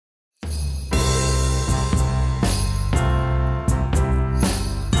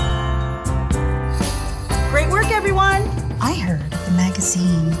everyone. I heard the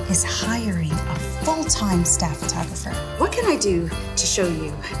magazine is hiring a full-time staff photographer. What can I do to show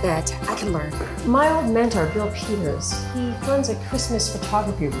you that I can learn? My old mentor, Bill Peters, he runs a Christmas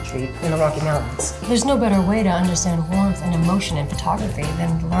photography retreat in the Rocky Mountains. There's no better way to understand warmth and emotion in photography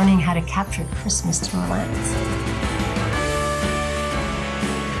than learning how to capture Christmas through a lens.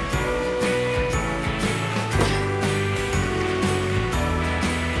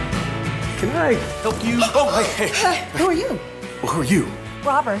 Can I help you? Oh, hey. Who are you? Well, who are you?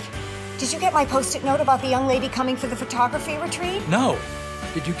 Robert, did you get my post-it note about the young lady coming for the photography retreat? No.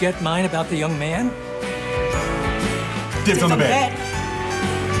 Did you get mine about the young man? Dibs on the bed.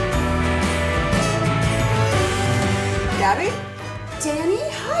 Gabby? Danny?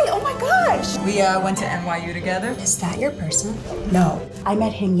 Hi, oh my gosh. We went to NYU together. Is that your person? No, I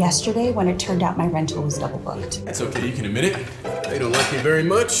met him yesterday when it turned out my rental was double booked. That's okay, you can admit it. They don't like me very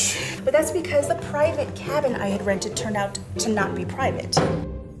much. But that's because the private cabin I had rented turned out to not be private.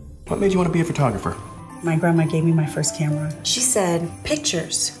 What made you want to be a photographer? My grandma gave me my first camera. She said,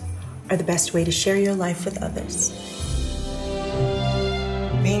 pictures are the best way to share your life with others.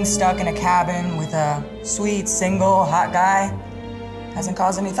 Being stuck in a cabin with a sweet, single, hot guy hasn't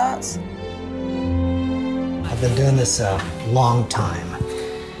caused any thoughts. I've been doing this a long time.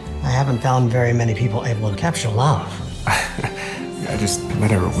 I haven't found very many people able to capture love. I just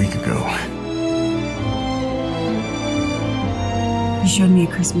met her a week ago. You showed me a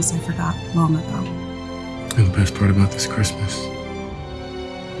Christmas I forgot long ago. And the best part about this Christmas,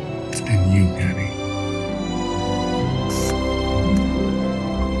 it's been you, Gabby.